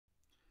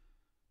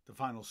The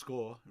final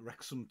score,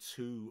 Wrexham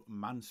 2,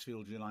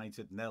 Mansfield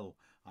United 0.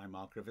 I'm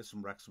Mark Griffiths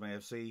from Wrexham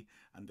AFC,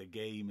 and the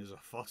game is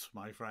afoot,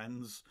 my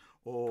friends.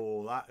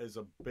 Oh, that is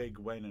a big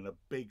win and a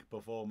big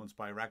performance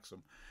by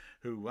Wrexham,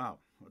 who, wow,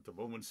 at the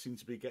moment seem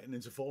to be getting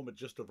into form at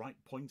just the right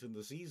point in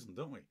the season,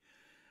 don't we?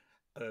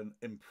 An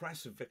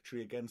impressive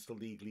victory against the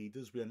league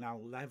leaders. We are now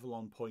level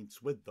on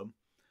points with them,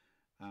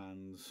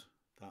 and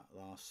that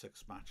last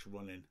six-match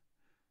run-in,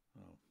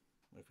 well,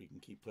 if we can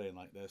keep playing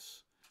like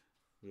this,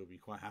 we'll be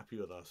quite happy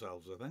with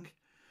ourselves, I think.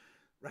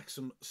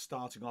 Wrexham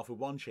starting off with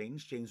one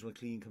change. James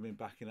McLean coming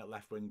back in at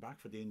left wing back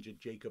for the injured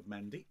Jacob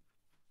Mendy,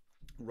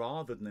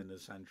 rather than in the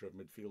centre of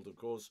midfield, of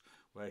course,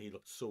 where he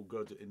looked so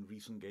good in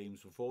recent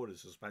games before his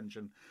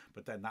suspension.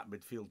 But then that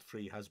midfield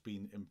three has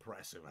been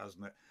impressive,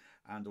 hasn't it?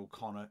 And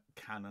O'Connor,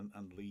 Cannon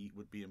and Lee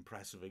would be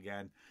impressive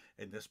again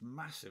in this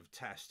massive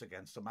test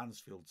against a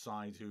Mansfield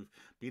side who've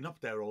been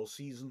up there all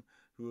season,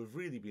 who have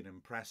really been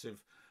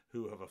impressive,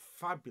 who have a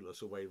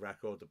fabulous away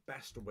record, the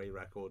best away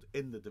record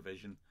in the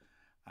division,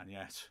 and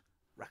yet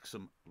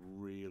Wrexham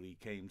really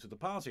came to the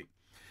party.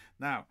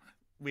 Now,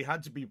 we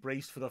had to be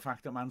braced for the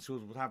fact that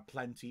Mansfield would have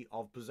plenty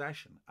of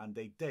possession, and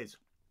they did.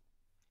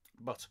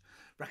 But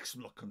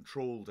Wrexham looked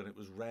controlled, and it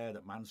was rare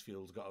that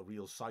Mansfield got a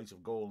real sight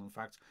of goal. In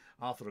fact,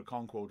 Arthur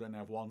Okonkwo didn't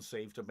have one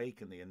save to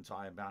make in the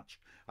entire match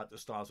at the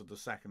start of the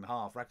second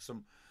half.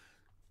 Wrexham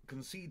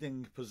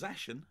conceding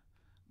possession,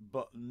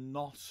 but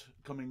not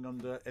coming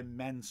under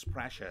immense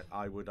pressure,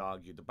 I would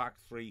argue. The back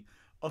three,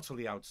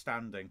 utterly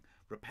outstanding,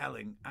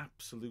 repelling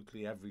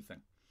absolutely everything.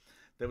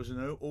 There was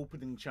an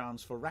opening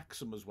chance for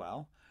Wrexham as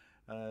well.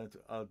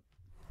 A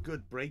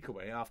good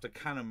breakaway after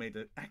Cannon made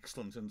an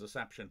excellent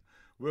interception,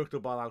 worked the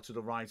ball out to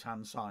the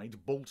right-hand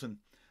side. Bolton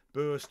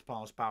burst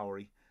past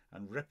Bowery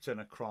and ripped in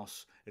a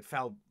cross. It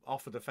fell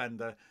off a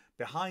defender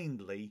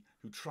behind Lee,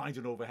 who tried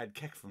an overhead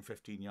kick from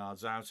 15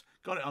 yards out.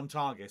 Got it on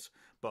target,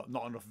 but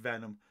not enough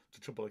venom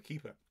to trouble a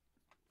keeper.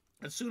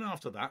 And soon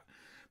after that,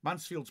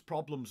 Mansfield's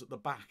problems at the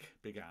back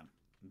began.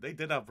 They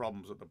did have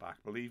problems at the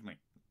back, believe me.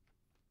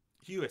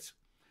 Hewitt,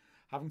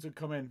 having to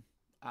come in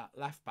at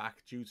left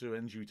back due to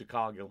injury to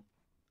Cargill,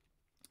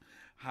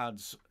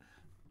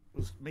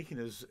 was making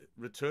his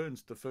return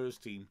to the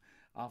first team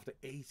after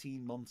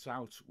 18 months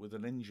out with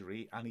an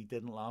injury, and he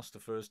didn't last the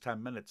first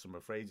 10 minutes, I'm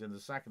afraid. In the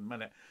second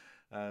minute,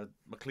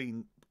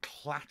 McLean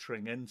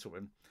clattering into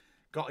him,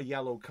 got a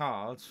yellow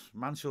card.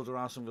 Mansfield are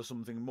asking for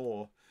something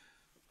more.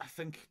 I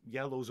think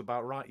yellow's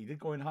about right. He did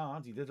go in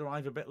hard. He did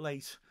arrive a bit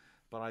late,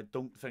 but I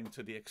don't think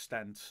to the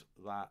extent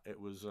that it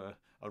was a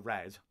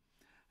red.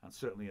 And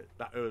certainly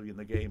that early in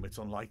the game, it's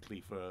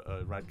unlikely for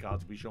a red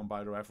card to be shown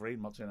by the referee.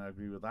 I'm not saying I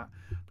agree with that.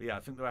 But yeah, I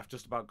think the ref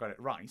just about got it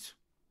right.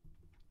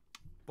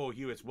 Bo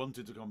Hewitt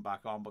wanted to come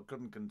back on, but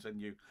couldn't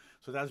continue.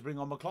 So let's bring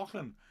on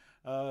McLaughlin,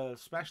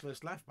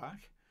 specialist left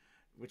back,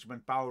 which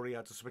meant Bowery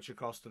had to switch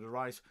across to the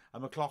right.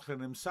 And McLaughlin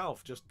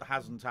himself just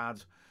hasn't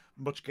had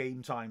much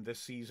game time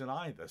this season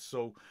either.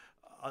 So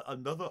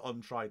another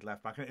untried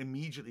left back, and it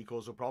immediately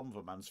caused a problem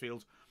for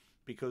Mansfield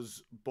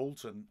because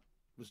Bolton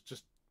was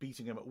just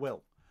beating him at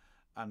will.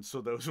 And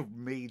so there was a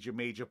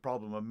major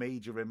problem, a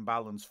major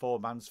imbalance for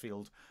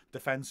Mansfield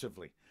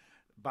defensively.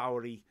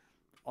 Bowery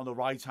on the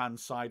right-hand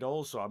side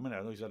also. I mean,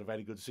 I know he's had a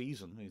very good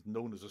season. He's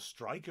known as a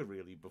striker,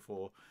 really,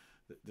 before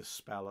the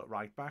spell at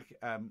right back.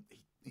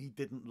 He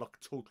didn't look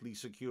totally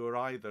secure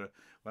either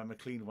when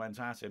McLean went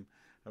at him.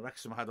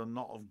 Wrexham had a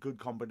lot of good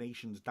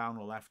combinations down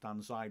the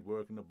left-hand side,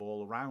 working the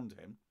ball around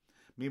him.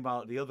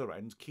 Meanwhile, at the other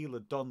end, Keeler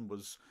Dunn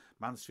was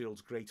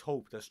Mansfield's great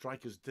hope. Their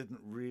strikers didn't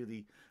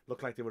really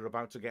look like they were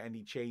about to get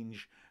any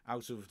change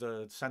out of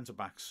the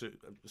centre-back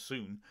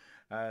soon.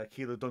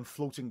 Keeler Dunn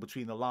floating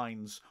between the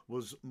lines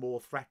was more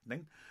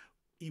threatening.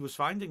 He was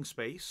finding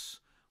space,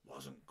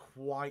 wasn't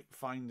quite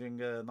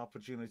finding an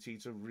opportunity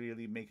to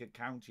really make it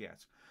count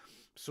yet.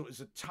 So it's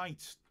a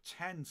tight,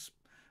 tense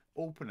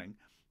opening.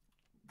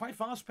 Quite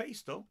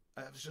fast-paced, though.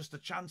 It was just the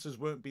chances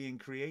weren't being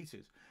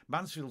created.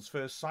 Mansfield's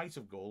first sight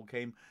of goal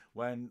came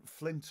when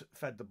Flint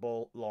fed the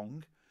ball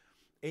long.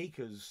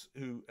 Akins,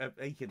 who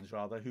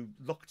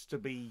looked to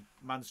be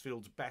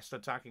Mansfield's best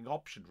attacking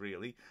option,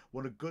 really,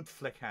 won a good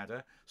flick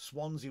header.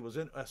 Swan was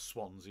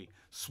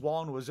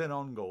in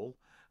on goal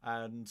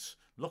and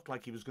looked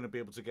like he was going to be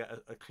able to get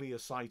a clear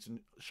sight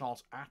and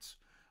shot at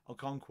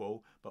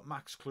Okonkwo, but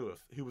Max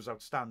Cleworth, who was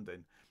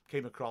outstanding,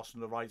 came across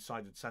from the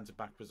right-sided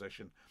centre-back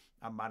position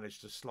and managed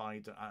to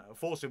slide,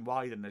 force him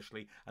wide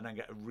initially, and then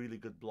get a really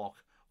good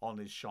block on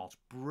his shot.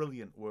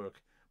 Brilliant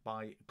work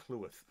by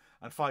Cleworth.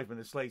 And 5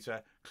 minutes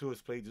later,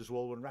 Cleworth played his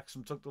role when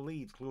Wrexham took the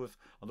lead. Cleworth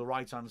on the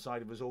right-hand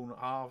side of his own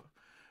half,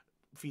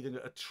 feeding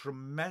a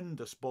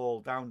tremendous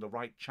ball down the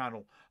right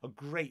channel. A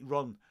great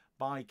run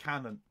by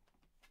Cannon,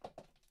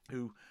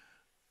 who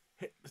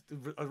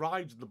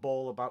arrived at the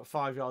ball about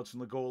 5 yards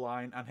from the goal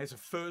line and hit a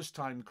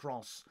first-time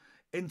cross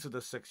into the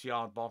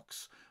 6-yard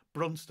box.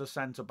 Brunt, the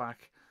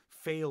centre-back,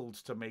 failed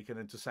to make an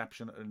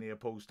interception at the near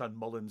post, and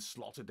Mullins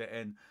slotted it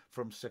in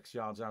from 6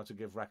 yards out to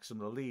give Wrexham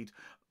the lead.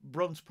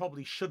 Brunt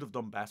probably should have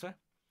done better,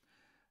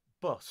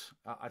 But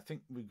I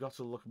think we've got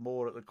to look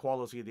more at the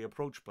quality of the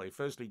approach play.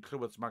 Firstly,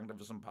 Cleworth's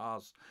magnificent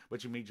pass,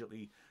 which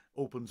immediately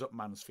opens up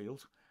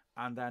Mansfield.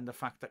 And then the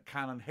fact that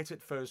Cannon hit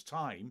it first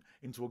time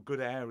into a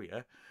good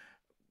area,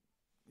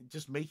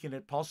 just making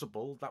it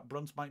possible that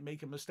Brunt might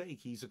make a mistake.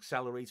 He's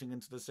accelerating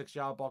into the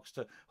 6-yard box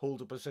to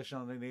hold a position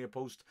on the near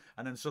post,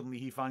 and then suddenly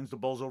he finds the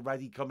ball's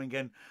already coming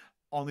in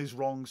on his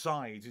wrong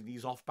side, and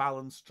he's off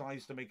balance,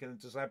 tries to make an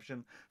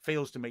interception,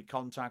 fails to make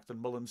contact, and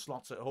Mullen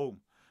slots it home.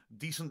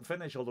 Decent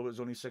finish, although it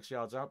was only 6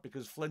 yards out,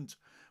 because Flint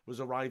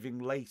was arriving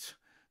late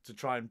to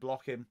try and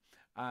block him,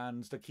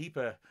 and the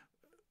keeper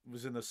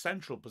was in a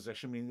central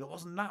position, meaning there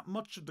wasn't that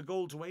much of the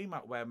goal to aim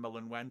at where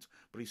Mullen went,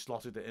 but he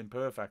slotted it in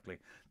perfectly.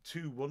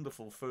 2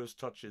 wonderful first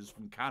touches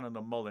from Cannon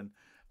and Mullen,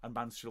 and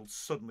Mansfield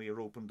suddenly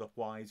are opened up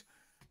wide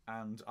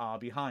and are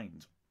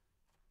behind.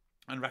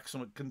 And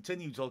Wrexham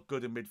continued to look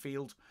good in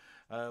midfield.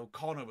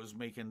 Connor was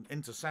making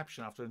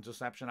interception after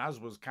interception, as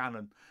was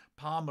Cannon.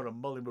 Palmer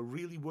and Mullen were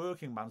really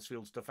working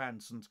Mansfield's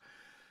defence, and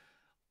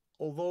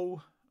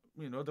although,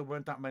 you know, there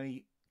weren't that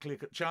many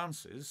clear-cut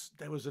chances,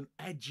 there was an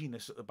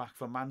edginess at the back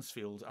for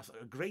Mansfield,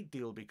 a great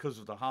deal because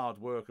of the hard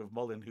work of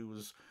Mullen, who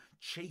was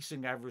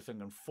chasing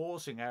everything and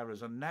forcing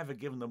errors and never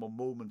giving them a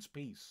moment's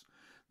peace.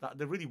 That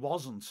there really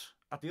wasn't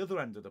at the other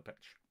end of the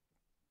pitch.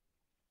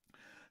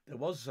 There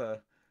was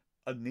a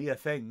near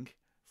thing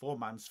for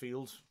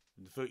Mansfield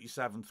in the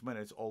 37th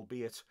minute,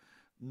 albeit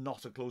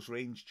not a close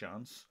range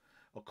chance.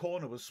 A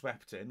corner was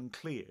swept in and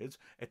cleared.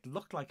 It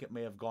looked like it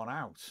may have gone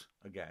out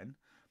again,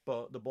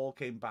 but the ball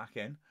came back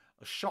in.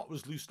 A shot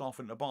was loosed off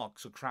in the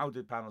box, a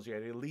crowded penalty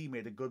area. Lee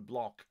made a good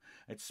block.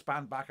 It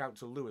spanned back out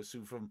to Lewis,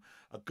 who from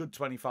a good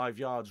 25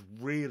 yards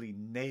really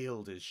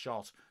nailed his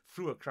shot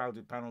through a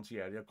crowded penalty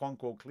area.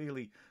 Okonkwo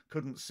clearly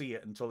couldn't see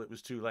it until it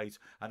was too late,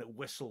 and it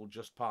whistled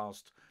just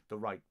past the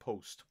right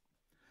post.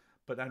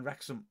 But then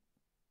Wrexham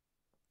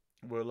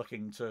were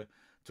looking to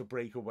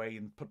break away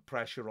and put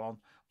pressure on,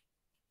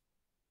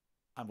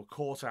 and were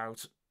caught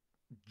out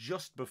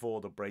just before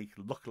the break.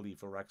 Luckily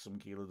for Wrexham,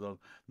 Keeler Dunn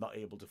not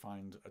able to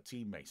find a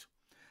teammate.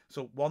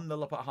 So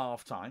 1-0 up at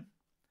half-time.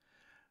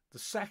 The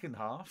second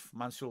half,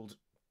 Mansfield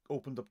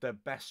opened up their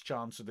best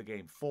chance of the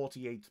game,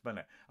 48th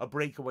minute. A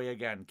breakaway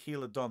again.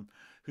 Keeler Dunn,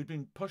 who'd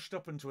been pushed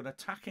up into an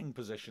attacking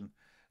position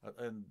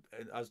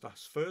as the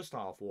first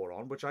half wore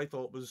on, which I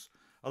thought was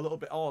a little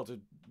bit odd. I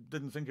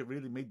didn't think it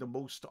really made the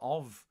most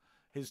of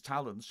his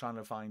talents trying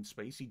to find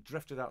space. He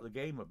drifted out of the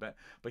game a bit,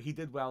 but he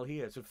did well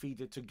here to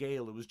feed it to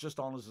Gale, who was just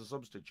on as a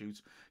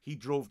substitute. He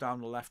drove down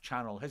the left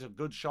channel, hit a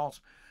good shot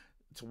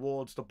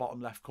towards the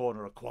bottom left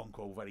corner.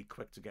 Okonkwo very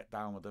quick to get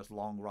down with this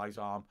long right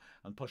arm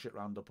and push it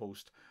round the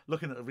post.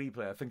 Looking at the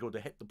replay, I think it would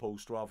have hit the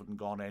post rather than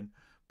gone in,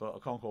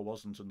 but Okonkwo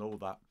wasn't to know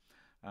that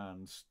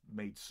and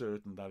made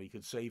certain that he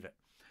could save it.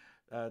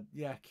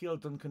 Keeler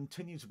Dunn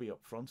continued to be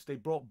up front. They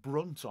brought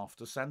Brunt off,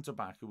 the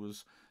centre-back, who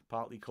was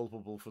partly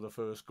culpable for the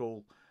first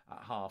goal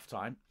at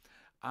half-time,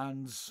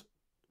 and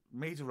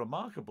made a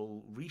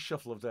remarkable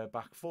reshuffle of their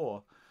back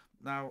four.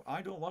 Now,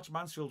 I don't watch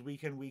Mansfield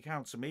week in, week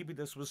out, so maybe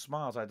this was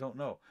smart, I don't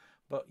know.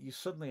 But you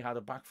suddenly had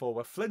a back four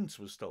where Flint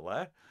was still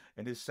there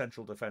in his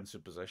central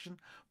defensive position.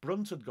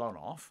 Brunt had gone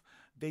off.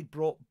 They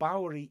brought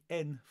Bowery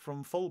in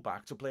from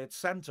full-back to play at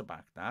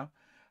centre-back now,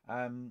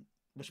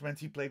 which meant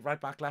he played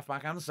right-back,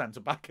 left-back and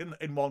centre-back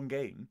in one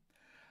game.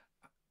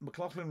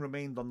 McLaughlin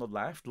remained on the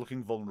left,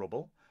 looking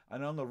vulnerable.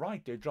 And on the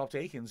right, they dropped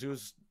Akins, who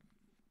was,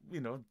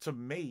 to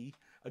me,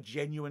 a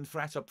genuine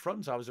threat up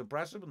front. I was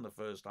impressive in the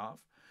first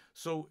half.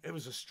 So it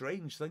was a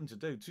strange thing to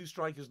do. 2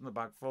 strikers in the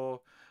back four,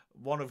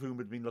 one of whom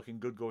had been looking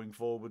good going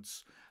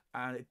forwards,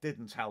 and it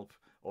didn't help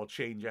or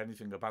change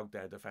anything about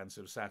their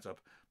defensive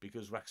setup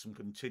because Wrexham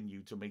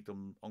continued to make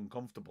them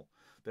uncomfortable.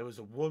 There was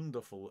a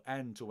wonderful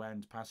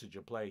end-to-end passage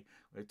of play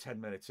 10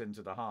 minutes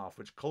into the half,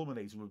 which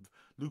culminated with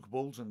Luke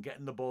Bolton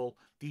getting the ball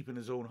deep in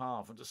his own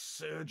half and just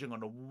surging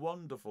on a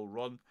wonderful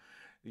run.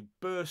 He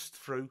burst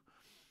through.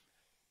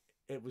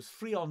 It was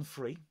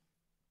 3-on-3.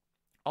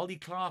 Ollie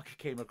Clark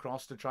came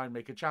across to try and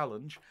make a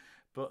challenge,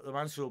 but the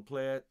Mansfield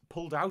player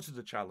pulled out of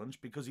the challenge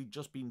because he'd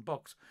just been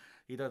booked.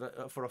 He'd had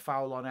for a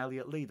foul on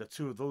Elliot Lee. The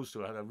two of those two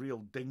had a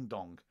real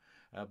ding-dong.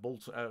 It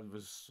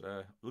was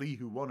Lee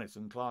who won it,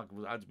 and Clark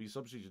had to be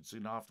substituted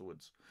soon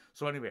afterwards.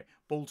 So anyway,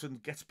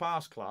 Bolton gets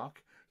past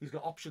Clark. He's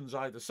got options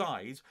either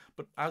side,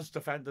 but as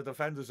the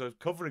defenders are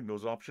covering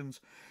those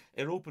options,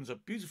 it opens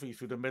up beautifully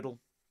through the middle.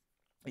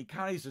 He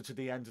carries it to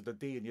the end of the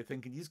D, and you're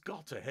thinking, he's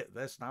got to hit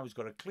this now. He's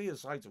got a clear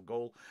sight of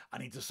goal,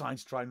 and he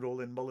decides to try and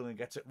roll in Mullen and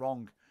gets it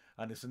wrong,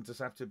 and it's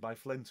intercepted by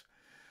Flint.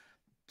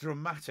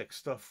 Dramatic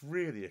stuff,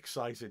 really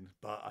exciting,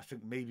 but I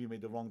think maybe he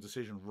made the wrong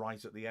decision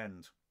right at the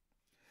end.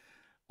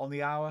 On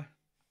the hour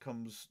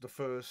comes the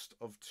first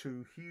of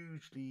 2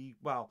 hugely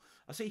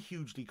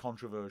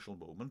controversial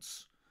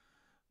moments,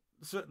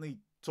 certainly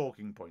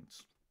talking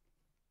points,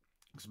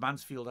 because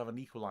Mansfield have an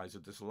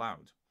equaliser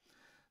disallowed.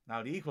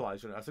 Now, the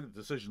equaliser, I think the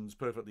decision's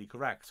perfectly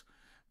correct.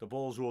 The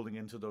ball's rolling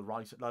into the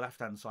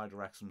left-hand side of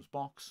Wrexham's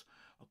box.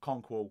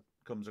 Okonkwo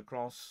comes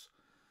across,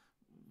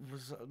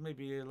 was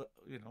maybe,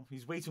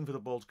 he's waiting for the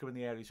ball to come in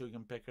the area so he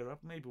can pick her up.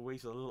 Maybe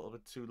waited a little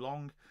bit too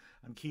long.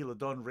 And Keeler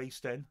Dunn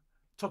raced in,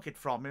 took it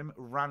from him,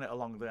 ran it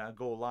along the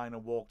goal line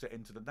and walked it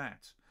into the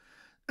net.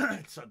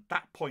 It's at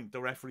that point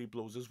the referee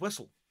blows his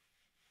whistle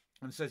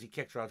and says he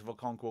kicked her out of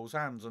Okonkwo's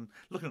hands. And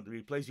looking at the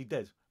replays, he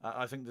did.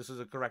 I think this is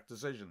a correct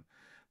decision.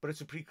 But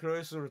it's a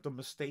precursor of the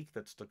mistake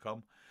that's to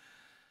come.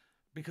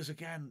 Because,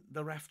 again,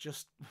 the ref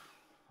just,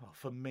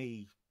 for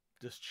me,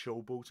 just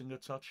showboating a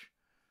touch.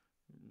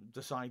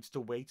 Decides to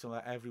wait and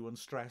let everyone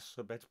stress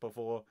a bit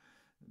before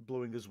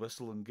blowing his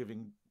whistle and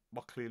giving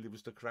what clearly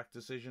was the correct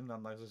decision.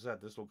 And as I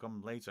said, this will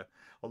come later.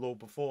 Although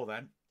before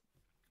then,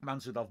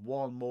 Mansfield have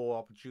one more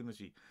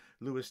opportunity.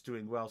 Lewis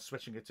doing well,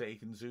 switching it to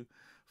Akinzu,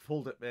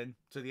 pulled it in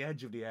to the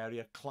edge of the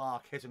area.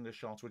 Clark hitting the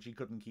shot, which he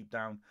couldn't keep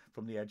down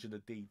from the edge of the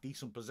D.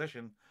 Decent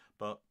position,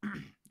 but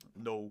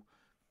no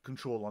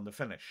control on the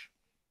finish.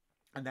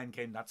 And then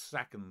came that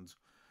second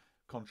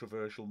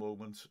controversial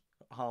moment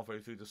halfway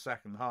through the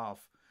second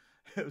half.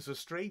 It was a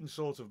strange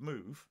sort of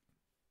move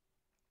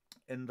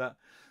in that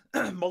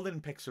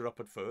Mullin picks her up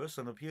at first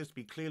and appears to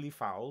be clearly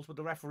fouled, but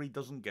the referee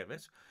doesn't give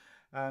it.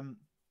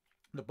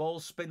 The ball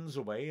spins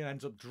away and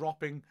ends up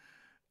dropping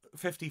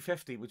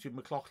 50-50 between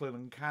McLaughlin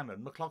and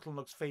Cannon. McLaughlin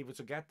looks favoured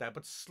to get there,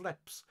 but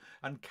slips,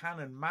 and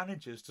Cannon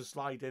manages to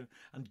slide in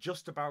and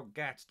just about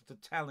get the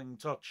telling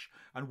touch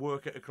and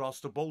work it across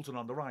to Bolton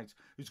on the right,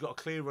 who's got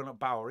a clear run at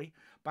Bowery.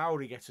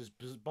 Bowery gets his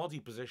body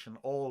position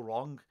all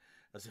wrong,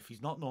 as if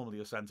he's not normally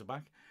a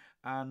centre-back,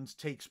 and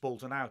takes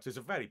Bolton out. It's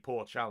a very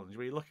poor challenge.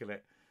 When you look at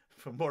it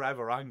from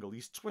whatever angle,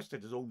 he's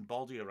twisted his own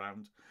body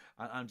around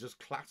and just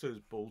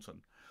clatters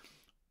Bolton.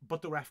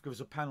 But the ref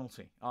gives a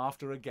penalty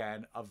after,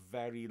 again, a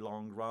very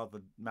long, rather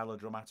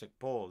melodramatic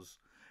pause.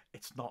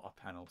 It's not a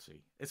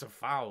penalty. It's a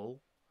foul.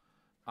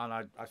 And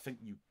I think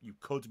you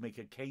could make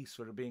a case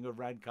for it being a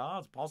red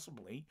card,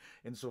 possibly,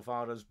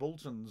 insofar as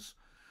Bolton's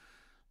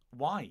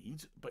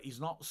wide, but he's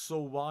not so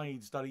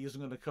wide that he isn't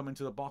going to come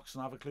into the box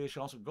and have a clear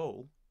shot at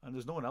goal, and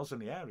there's no one else in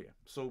the area.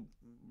 So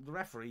the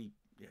referee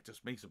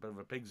just makes a bit of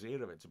a pig's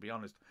ear of it, to be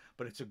honest.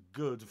 But it's a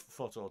good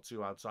foot or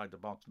two outside the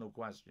box, no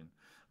question.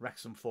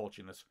 Wrexham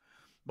fortunate.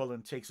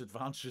 Mullin takes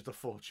advantage of the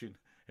fortune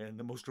in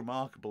the most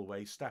remarkable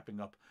way, stepping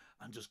up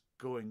and just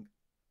going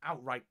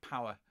outright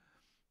power,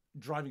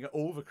 driving it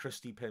over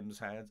Christy Pym's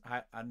head,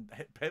 and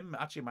Pym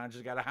actually manages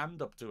to get a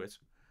hand up to it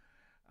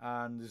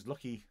and is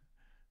lucky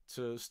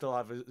to still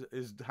have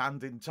his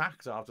hand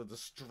intact after the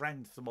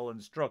strength Mullin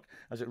struck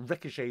as it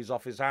ricochets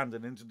off his hand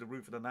and into the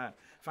roof of the net.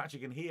 In fact, you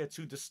can hear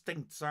two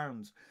distinct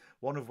sounds,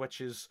 one of which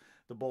is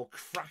the ball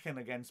cracking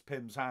against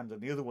Pym's hand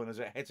and the other one is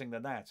it hitting the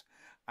net.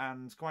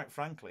 And quite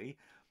frankly,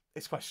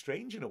 it's quite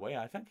strange in a way,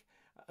 I think.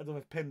 I don't know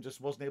if Pym just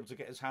wasn't able to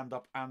get his hand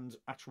up and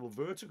actual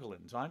vertical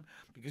in time,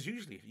 because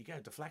usually if you get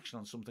a deflection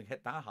on something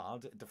hit that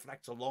hard, it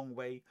deflects a long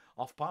way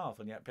off path,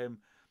 and yet Pym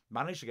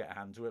managed to get a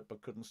hand to it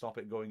but couldn't stop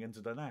it going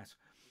into the net.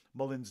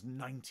 Mullin's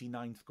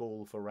 99th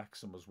goal for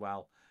Wrexham as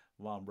well.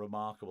 Wow,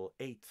 remarkable.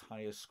 8th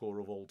highest score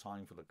of all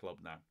time for the club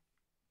now.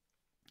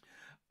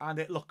 And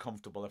it looked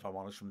comfortable, if I'm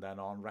honest, from then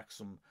on.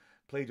 Wrexham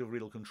played with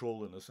real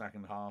control in the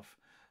second half,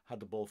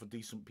 had the ball for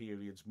decent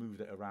periods, moved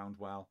it around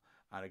well,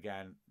 and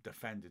again,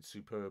 defended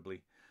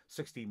superbly.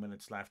 16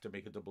 minutes left to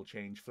make a double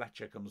change.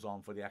 Fletcher comes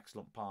on for the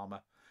excellent Palmer.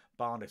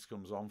 Barnett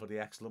comes on for the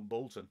excellent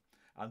Bolton.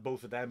 And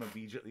both of them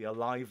immediately are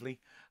lively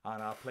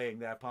and are playing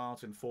their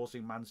part in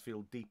forcing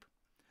Mansfield deep.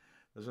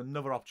 There's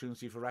another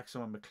opportunity for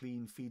Wrexham, and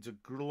McLean feeds a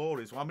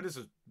glorious... Well, I mean, this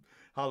is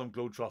Harlem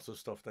Globetrotters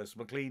stuff, this.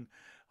 McLean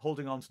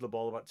holding on to the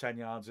ball about 10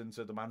 yards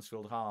into the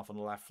Mansfield half on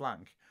the left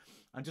flank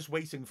and just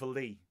waiting for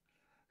Lee,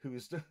 who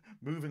is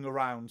moving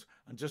around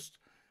and just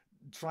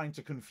trying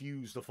to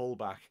confuse the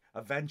fullback.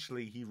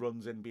 Eventually, he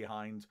runs in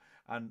behind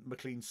and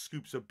McLean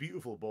scoops a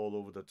beautiful ball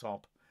over the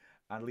top.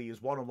 And Lee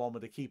is one-on-one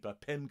with the keeper.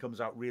 Pym comes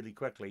out really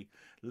quickly.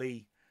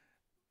 Lee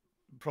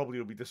probably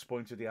will be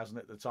disappointed he hasn't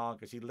hit the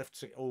target. He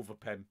lifts it over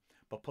Pym,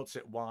 but puts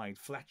it wide.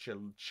 Fletcher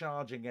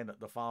charging in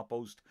at the far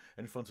post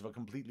in front of a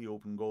completely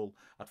open goal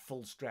at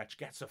full stretch,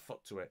 gets a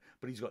foot to it,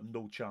 but he's got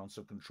no chance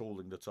of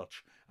controlling the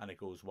touch, and it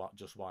goes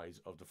just wide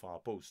of the far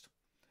post.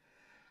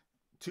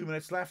 2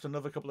 minutes left,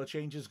 another couple of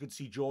changes. Could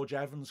see George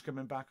Evans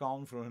coming back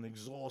on for an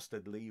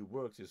exhausted Lee who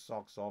worked his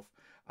socks off,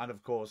 and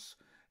of course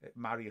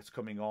Marriott's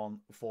coming on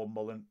for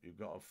Mullin, who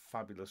got a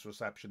fabulous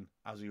reception,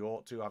 as he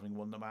ought to, having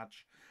won the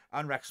match.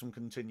 And Wrexham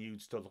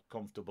continued to look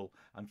comfortable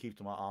and keep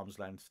them at arm's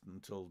length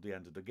until the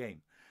end of the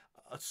game.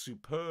 A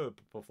superb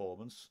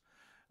performance,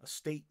 a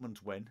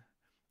statement win,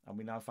 and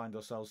we now find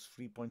ourselves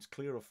 3 points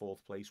clear of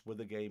fourth place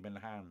with a game in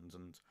hand.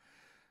 And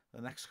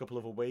the next couple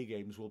of away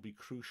games will be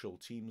crucial.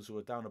 Teams who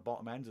are down the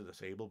bottom end of the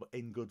table but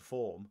in good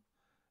form.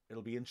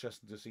 It'll be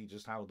interesting to see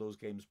just how those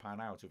games pan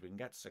out. If we can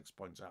get 6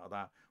 points out of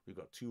that, we've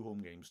got 2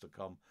 home games to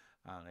come,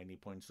 and any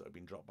points that have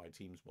been dropped by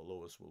teams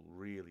below us will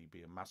really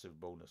be a massive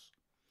bonus.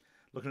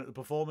 Looking at the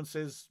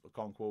performances,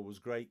 Okonkwo was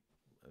great.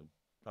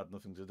 Had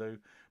nothing to do.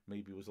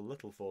 Maybe was a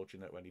little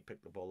fortunate when he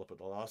picked the ball up at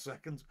the last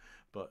second,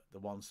 but the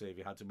one save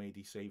he had to make,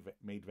 he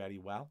made very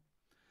well.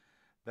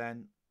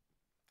 Then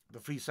The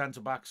three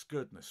centre-backs,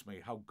 goodness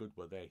me, how good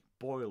were they?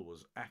 Boyle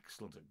was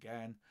excellent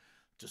again,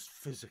 just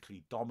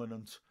physically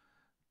dominant.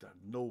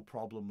 No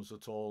problems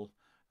at all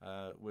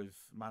with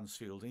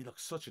Mansfield. And he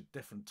looks such a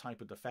different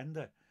type of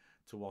defender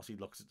to what he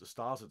looks at the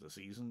start of the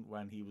season,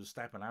 when he was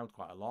stepping out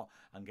quite a lot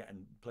and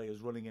getting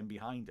players running in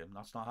behind him.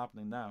 That's not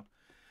happening now.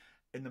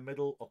 In the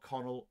middle,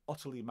 O'Connell,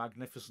 utterly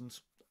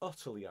magnificent,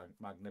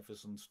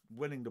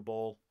 winning the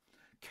ball,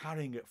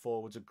 carrying it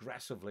forwards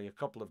aggressively a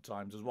couple of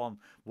times. There's one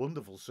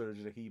wonderful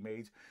surge that he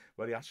made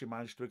where he actually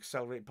managed to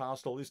accelerate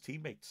past all his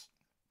teammates.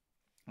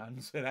 And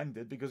it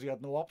ended because he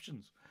had no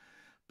options.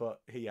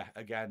 But he,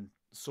 again,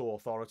 so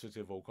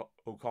authoritative,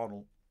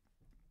 O'Connell.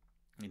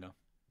 You know,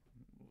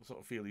 sort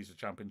of feel he's a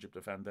championship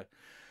defender.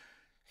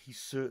 He's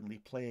certainly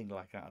playing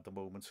like that at the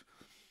moment.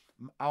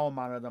 Our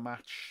man of the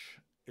match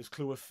is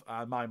Cleworth,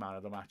 and my man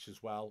of the match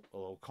as well.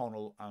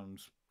 O'Connell and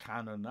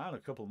Cannon, and a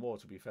couple more,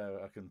 to be fair,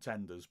 are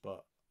contenders,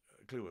 but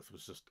Cleworth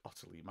was just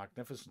utterly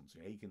magnificent.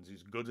 Akins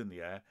is good in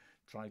the air,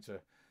 tried to,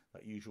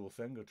 that usual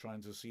thing of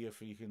trying to see if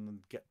he can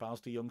get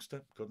past a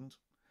youngster, couldn't.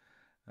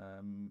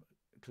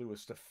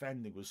 Cleworth's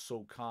defending was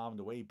so calm.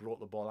 The way he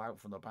brought the ball out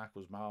from the back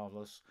was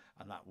marvellous.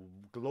 And that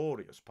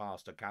glorious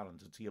pass to Cannon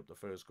to tee up the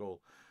first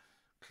goal.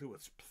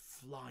 Cleworth's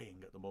flying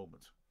at the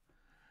moment.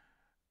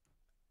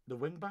 The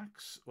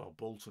wing-backs, well,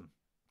 Bolton,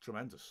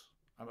 tremendous.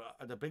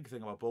 The big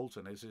thing about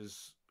Bolton is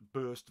his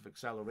burst of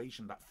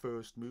acceleration, that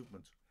first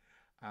movement.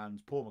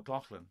 And Paul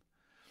McLaughlin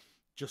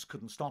just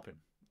couldn't stop him.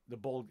 The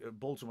ball,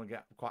 Bolton would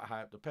get quite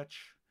high up the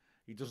pitch.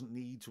 He doesn't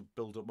need to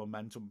build up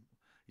momentum.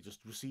 He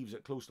just receives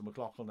it close to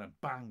McLaughlin, and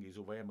bang, he's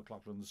away, and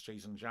McLaughlin's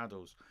chasing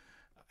shadows.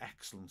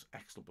 Excellent,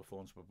 excellent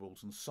performance by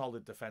Bolton.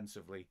 Solid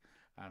defensively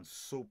and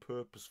so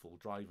purposeful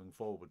driving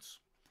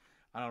forwards.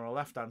 And on our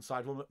left-hand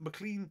side, well,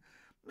 McLean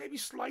maybe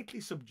slightly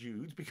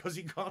subdued because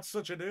he got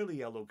such an early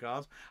yellow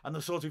card, and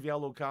the sort of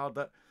yellow card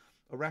that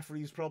a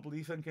referee's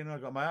probably thinking, I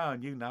got my eye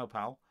on you now,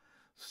 pal.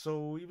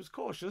 So he was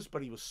cautious,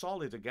 but he was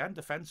solid again.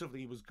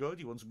 Defensively, he was good.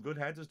 He won some good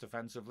headers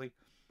defensively.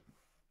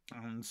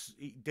 And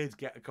he did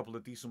get a couple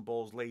of decent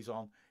balls later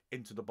on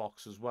into the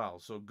box as well.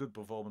 So good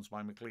performance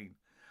by McLean.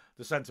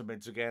 The centre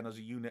mids again as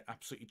a unit,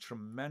 absolutely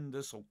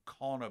tremendous.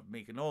 O'Connor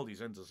making all these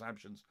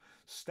interceptions,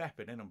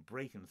 stepping in and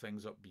breaking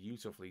things up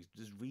beautifully.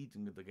 Just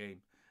reading the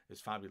game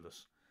is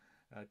fabulous.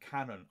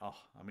 Cannon,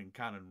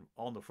 Cannon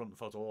on the front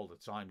foot all the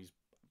time. He's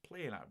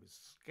playing out of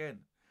his skin.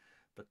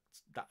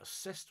 That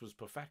assist was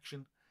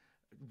perfection.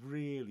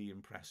 Really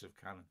impressive,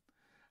 Cannon.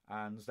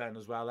 And then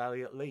as well,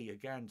 Elliot Lee,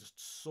 again,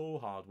 just so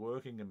hard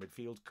working in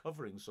midfield,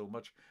 covering so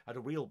much. Had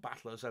a real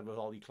battle, as ever, with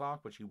Ollie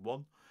Clark, which he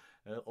won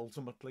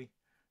ultimately.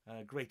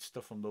 Great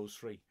stuff from those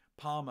three.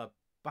 Palmer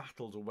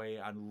battled away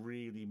and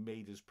really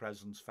made his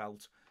presence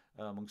felt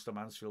amongst the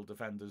Mansfield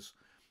defenders.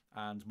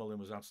 And Mullin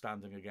was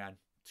outstanding again.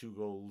 2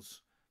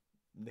 goals,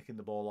 nicking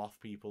the ball off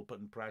people,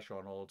 putting pressure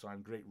on all the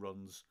time. Great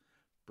runs.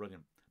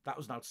 Brilliant. That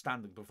was an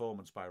outstanding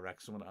performance by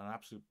Wrexham and an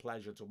absolute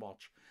pleasure to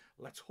watch.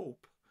 Let's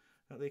hope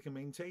that they can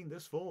maintain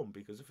this form,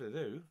 because if they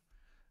do,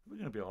 we're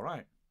going to be all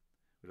right.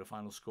 With a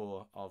final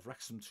score of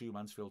Wrexham 2,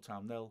 Mansfield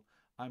Town 0,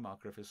 I'm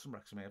Mark Griffiths from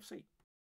Wrexham AFC.